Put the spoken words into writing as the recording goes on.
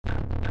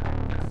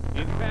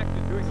In fact,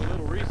 in doing a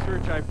little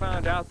research, I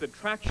found out that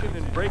traction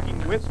and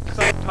braking with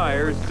side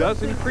tires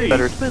does increase.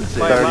 Better expensive.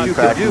 By a lot You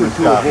could do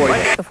to avoid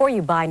it. Before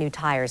you buy new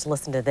tires,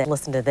 listen to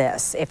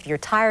this. If you're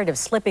tired of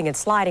slipping and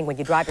sliding when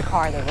you drive your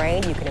car in the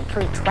rain, you can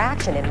improve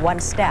traction in one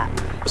step.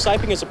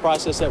 Siping is a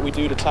process that we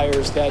do to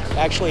tires that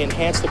actually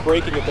enhance the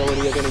braking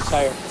ability of any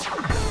tire.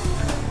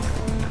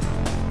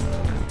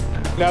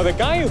 Now, the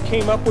guy who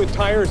came up with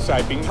tire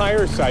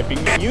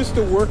siping used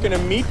to work in a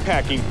meat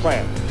packing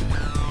plant.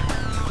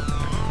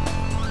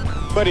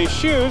 But his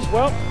shoes,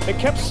 well, they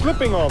kept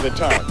slipping all the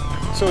time.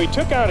 So he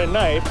took out a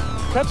knife,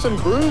 cut some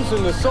grooves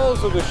in the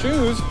soles of the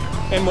shoes,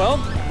 and well,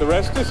 the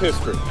rest is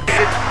history.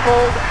 It's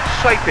called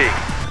siping.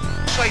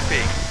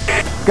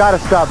 Siping. Got to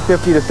stop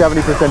 50 to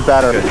 70%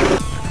 better.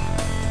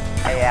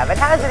 Yeah, but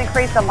how does it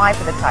increase the life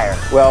of the tire?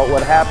 Well,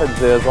 what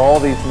happens is all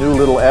these new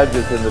little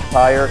edges in the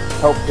tire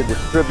help to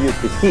distribute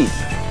the heat.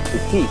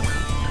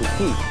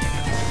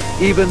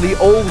 Even the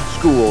old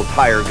school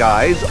tire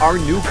guys are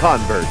new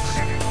converts.